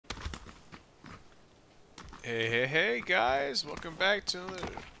Hey guys, welcome back to another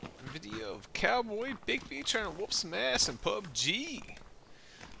video of Cowboy Big B trying to whoop some ass in PUBG.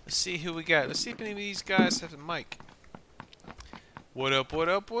 Let's see who we got. Let's see if any of these guys have a mic. What up, what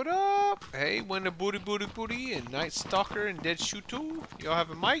up, what up? Hey, Winner Booty Booty Booty and Night Stalker and Dead Shoe 2. Y'all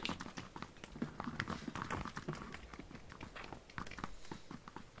have a mic?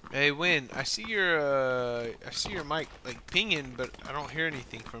 Hey, Win, I see your mic like pinging, but I don't hear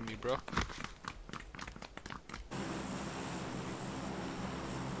anything from you, bro.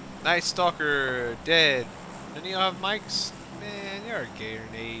 Night Stalker dead. None of y'all have mics? Man, y'all are gay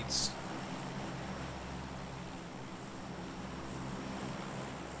grenades.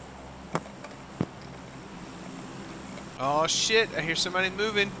 Oh shit, I hear somebody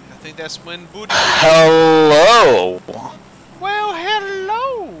moving. I think that's when Booty. Hello. Well,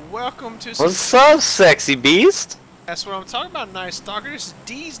 hello. Welcome to some. What's up, sexy beast? That's what I'm talking about, Night Stalker. This is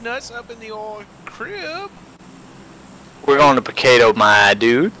D's nuts up in the old crib. We're going to Potato, my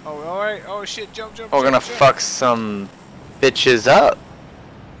dude. Oh, alright. Oh shit, jump. We're gonna fuck some bitches up.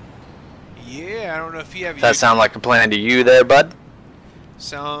 Yeah, I don't know if you have. Does that sound like a plan to you there, bud?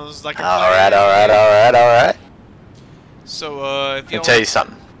 Sounds like a Alright, plan. alright. So, if Let me tell you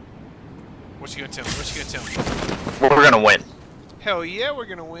something. What you gonna tell me? What you gonna tell me? We're gonna win. Hell yeah, we're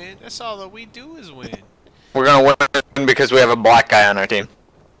gonna win. That's all that we do is win. We're gonna win because we have a black guy on our team.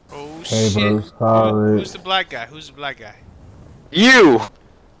 Oh Hey, shit. bro, Who's the black guy? Who's the black guy? You!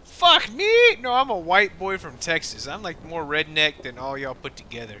 Fuck me! No, I'm a white boy from Texas. I'm like more redneck than all y'all put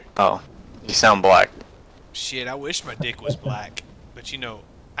together. Oh, you sound black. Shit, I wish my dick was black. But you know,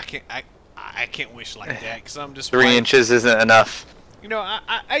 I can't wish like that because I'm just 3 white. inches isn't enough. You know,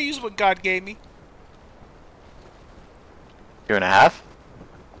 I use what God gave me. 2.5?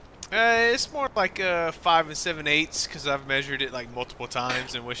 It's more like 5 7/8 because I've measured it like multiple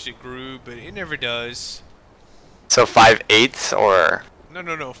times and wished it grew, but it never does. So 5/8 or?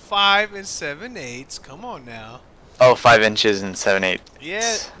 No, 5 7/8. Come on now. Oh, 5 inches and 7/8.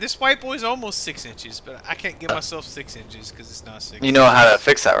 Yeah, this white boy's almost 6 inches, but I can't give myself 6 inches because it's not 6. You know how to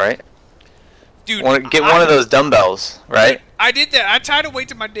fix that, right? Dude, Get one of those dumbbells, right? I did that. I tied a weight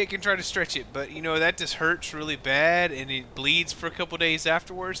to my dick and tried to stretch it, but you know that just hurts really bad, and it bleeds for a couple days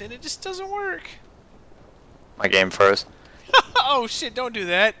afterwards, and it just doesn't work. My game froze. Oh shit! Don't do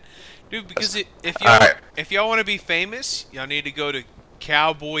that, dude. Because if y'all want to be famous, y'all need to go to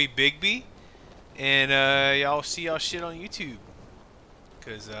Cowboy Bigby, and y'all see y'all shit on YouTube.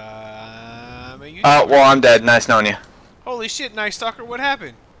 Cause I'm a YouTuber. Oh, well, I'm dead. Nice knowing you. Holy shit, Night Stalker! What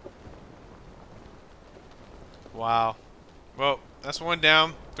happened? Wow. Well, that's one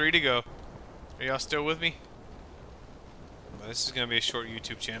down, 3 to go. Are y'all still with me? Well, this is gonna be a short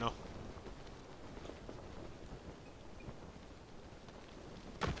YouTube channel.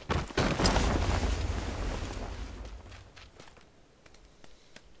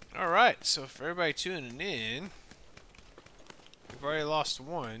 Alright, so for everybody tuning in, we've already lost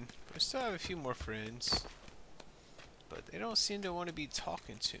one. We still have a few more friends, but they don't seem to want to be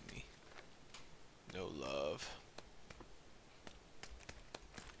talking to me. No love.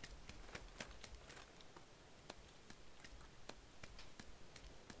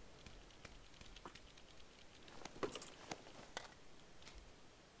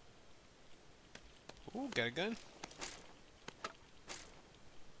 Ooh, got a gun.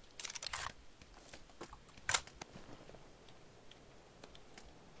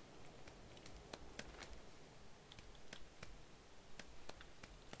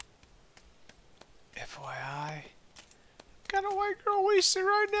 FYI, got a white girl wasted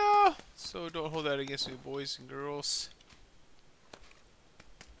right now, so don't hold that against me, boys and girls.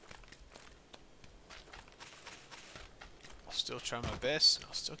 I'll still try my best, and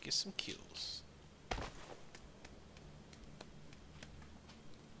I'll still get some kills.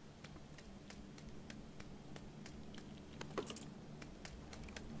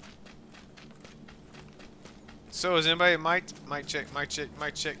 So is anybody mic check. 1 2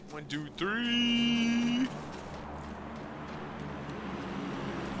 3.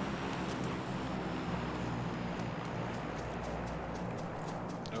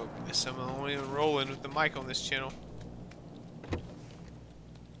 Nope, guess I'm the only one rolling with the mic on this channel.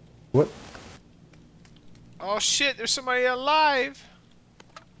 What? Oh shit, there's somebody alive.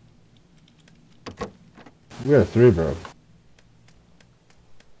 We got 3, bro.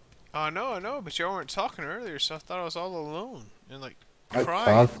 Oh, I know, but y'all weren't talking earlier, so I thought I was all alone and like I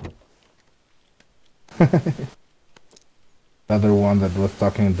crying. thought. Another one that was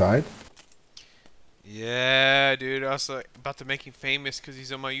talking died? Yeah, dude, I was like about to make him famous because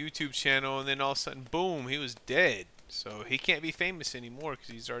he's on my YouTube channel, and then all of a sudden, boom, he was dead. So he can't be famous anymore because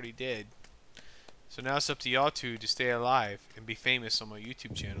he's already dead. So now it's up to y'all two to stay alive and be famous on my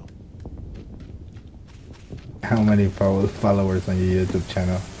YouTube channel. How many followers on your YouTube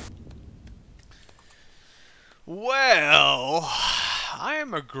channel? Well, I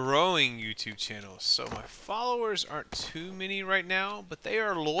am a growing YouTube channel, so my followers aren't too many right now, but they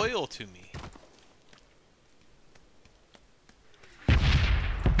are loyal to me. And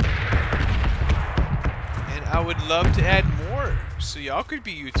I would love to add more, so y'all could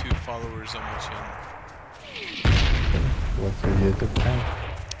be YouTube followers on my channel. What's your YouTube channel?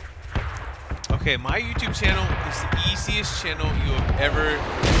 Okay, my YouTube channel is the easiest channel you have ever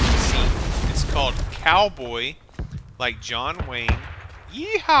seen. It's called Cowboy, like John Wayne.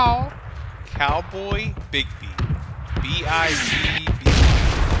 Yeehaw! Cowboy Bigby. B-I-G-B.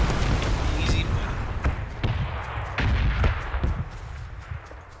 Easy money.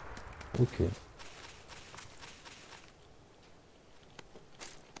 Okay.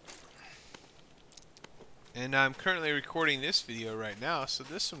 And I'm currently recording this video right now, so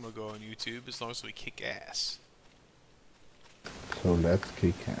this one will go on YouTube as long as we kick ass. So let's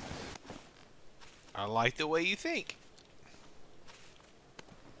kick ass. I like the way you think.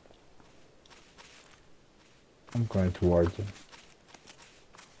 I'm going towards it.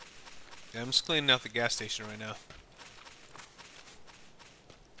 Yeah, I'm just cleaning out the gas station right now.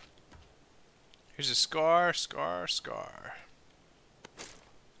 Here's a scar.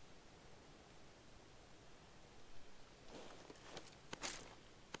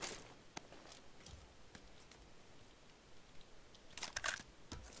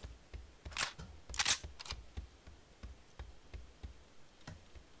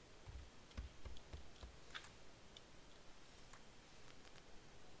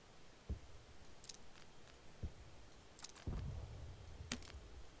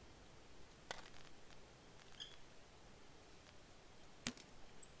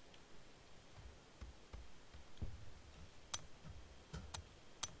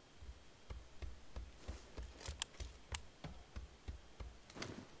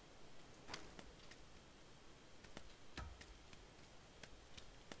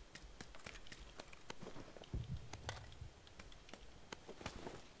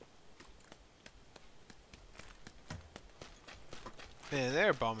 Man,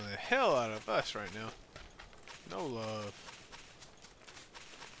 they're bombing the hell out of us right now. No love.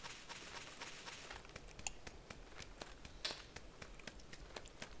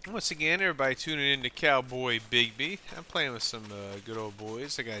 Once again, everybody tuning in to Cowboy Bigby. I'm playing with some good old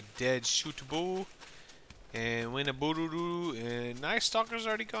boys. I got Dead Shootable and Winnaboodoo, and Night Stalker's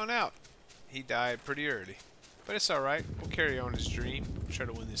already gone out. He died pretty early. But it's alright. We'll carry on his dream. Try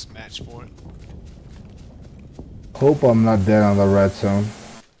to win this match for him. Hope I'm not dead on the red zone.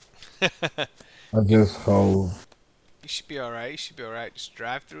 I just hope. You should be alright. You should be alright. Just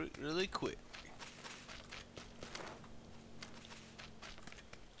drive through it really quick.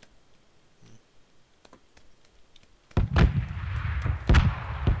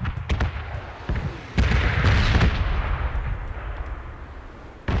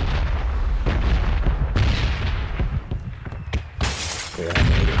 Yeah, I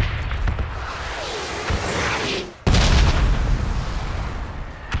made it.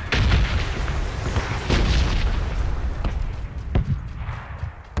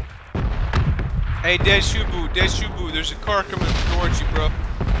 Hey, Dead Shubu, there's a car coming towards you, bro.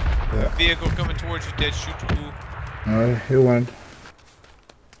 Yeah. A vehicle coming towards you, Dead Shubu. Alright, he went. I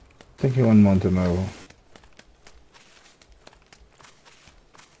think he went Montenegro.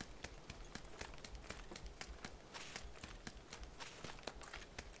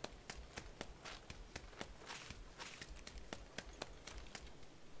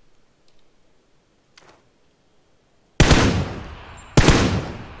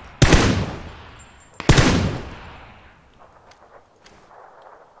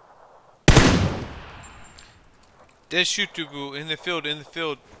 Dead Shubu in the field,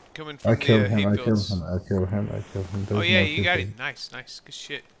 coming I from killed the him, hay I killed fields. him, I killed him, I killed him. Oh There's yeah, no you got people. it. Nice, good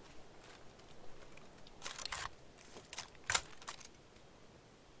shit.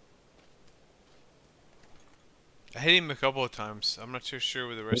 I hit him a couple of times. I'm not too sure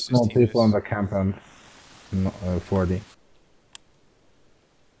where the rest There's of no his team people on is. the compound. No, 40.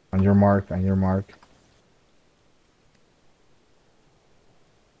 On your mark, on your mark.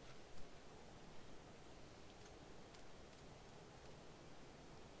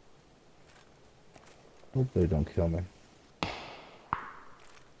 Hope they don't kill me. I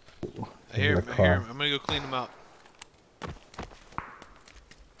hear him, There's a I hear car. him. I'm gonna go clean him out.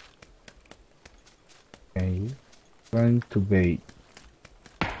 Okay. Going to bait.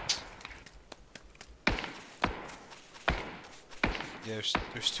 Yeah,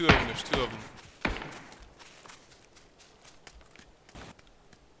 there's two of them,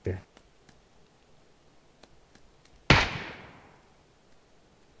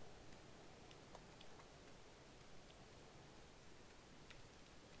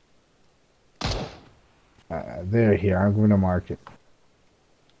 They're here. I'm going to mark it.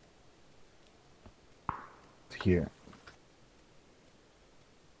 It's here.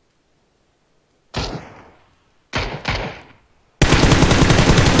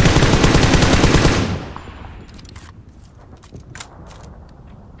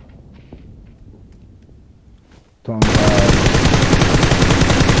 Don't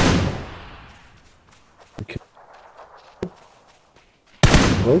okay.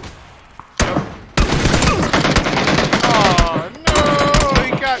 Look. Oh no! He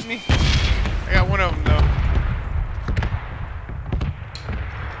got me. I got one of them though.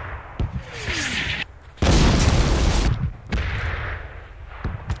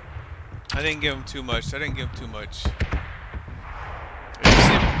 I didn't give him too much. Oh,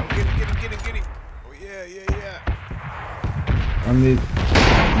 get him. Oh, yeah. I need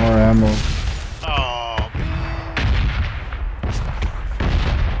more ammo. Oh, man.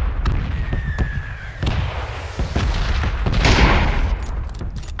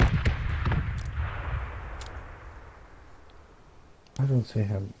 I don't see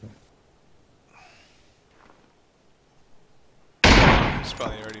him. He's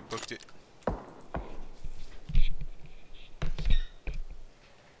probably already booked it.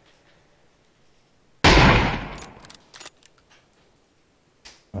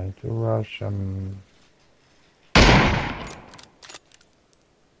 Trying to rush him.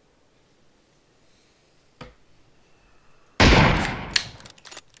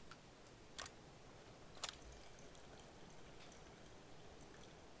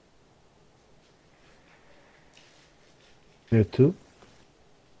 There are two.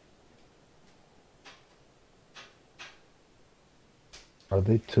 Are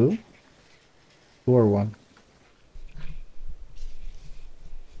they two? Two or one?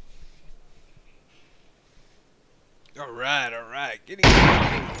 Alright. Get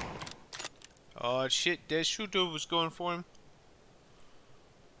him. Oh shit, that shooter was going for him.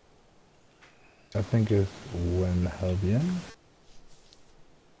 I think it's Wenhelbian.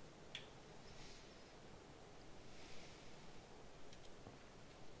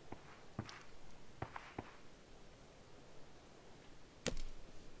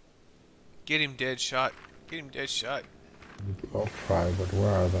 Get him dead shot. I'll try, but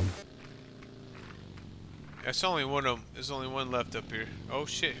where are them? That's only one of them. There's only one left up here. Oh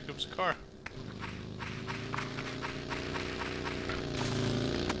shit, here comes a car.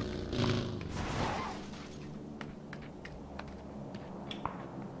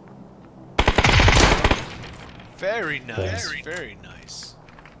 Very nice. Very nice.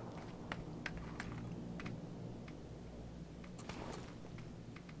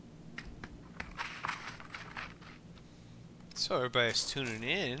 So everybody's tuning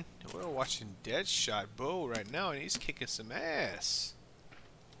in. We're watching Deadshot Bo right now, and he's kicking some ass.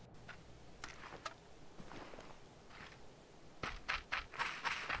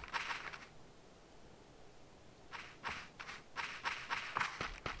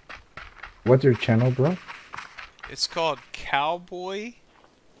 What's your channel, bro? It's called Cowboy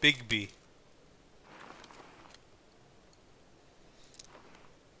Bigby.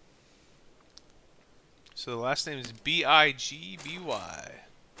 So the last name is B-I-G-B-Y.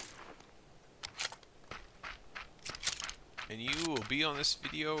 And you will be on this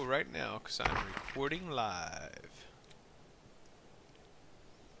video right now because I'm recording live.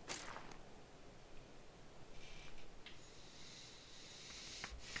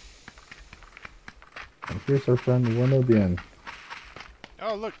 And here's our friend Wenhelbian.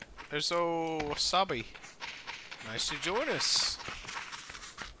 Oh look, there's Wasabi. Nice to join us.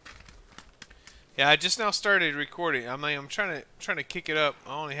 Yeah, I just now started recording. I'm trying to kick it up.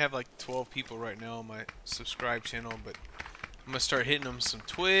 I only have like 12 people right now on my subscribe channel, but I'm gonna start hitting them some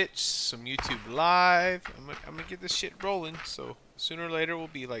Twitch, some YouTube Live. I'm gonna get this shit rolling. So sooner or later we'll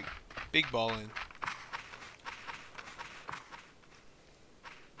be like big balling.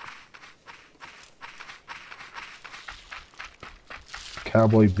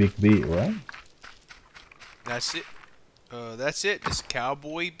 Cowboy Big B, right? That's it. That's it. Just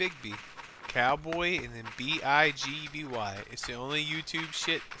Cowboy Bigby. Cowboy and then B-I-G-B-Y. It's the only YouTube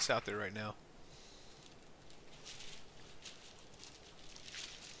shit that's out there right now.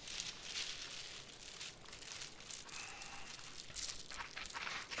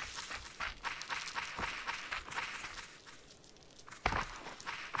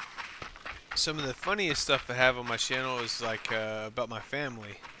 Some of the funniest stuff I have on my channel is like about my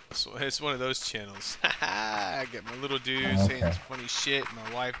family. So it's one of those channels. I get my little dude saying funny shit, and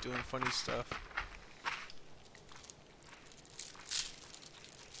my wife doing funny stuff.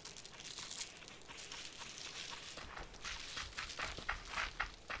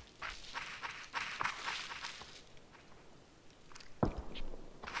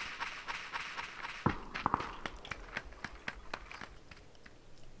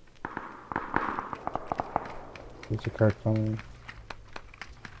 There's a car coming.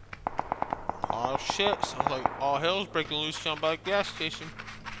 Oh shit, sounds like all hell's breaking loose down by the gas station.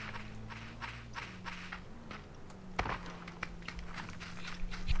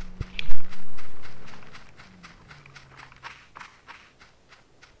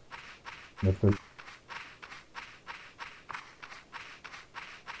 That's it.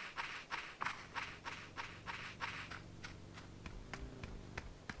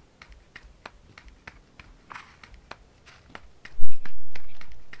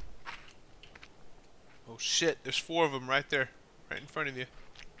 Oh shit, there's 4 of them right there, right in front of you.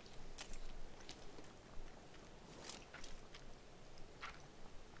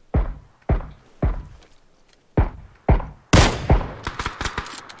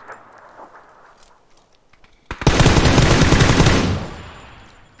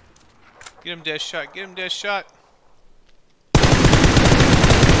 Get him, dead shot, get him, dead shot.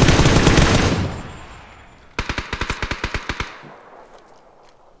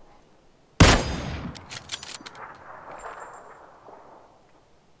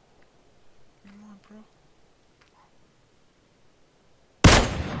 Come on, bro.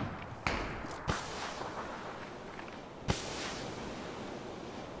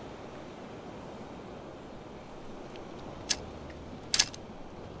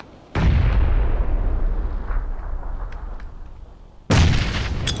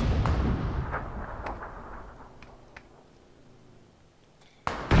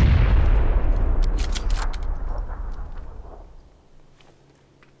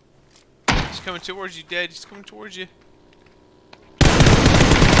 He's coming towards you, Dad. He's coming towards you.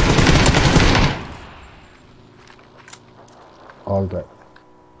 All dead.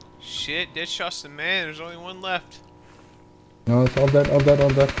 Shit, dead shot's the man. There's only 1 left. No, it's all dead, all dead, all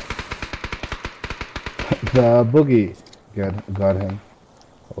dead. The boogie got him.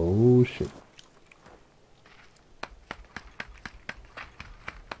 Oh shit.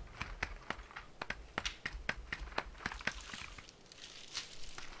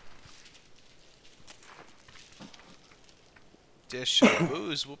 Dead shot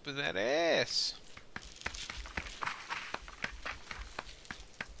booze whooping that ass.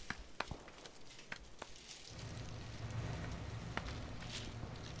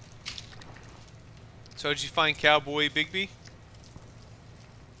 So did you find Cowboy Bigby?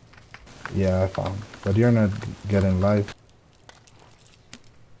 Yeah, I found. But you're not getting live.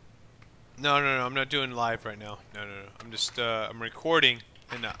 No, I'm not doing live right now. No. I'm just, I'm recording,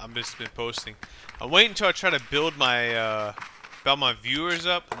 and I'm just been posting. I'm waiting until I try to build my viewers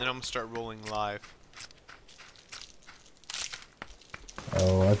up, and then I'm gonna start rolling live.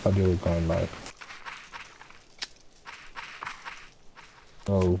 Oh, I thought you were going live.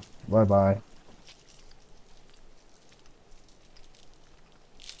 Oh, bye-bye.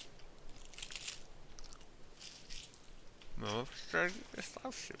 No, let's try to get this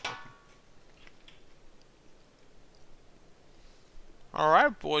live shit working.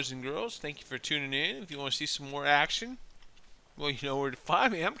 Alright, boys and girls, thank you for tuning in. If you want to see some more action, well, you know where to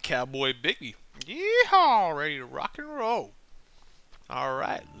find me. I'm Cowboy Biggie. Yeehaw! Ready to rock and roll.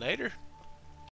 Alright, later.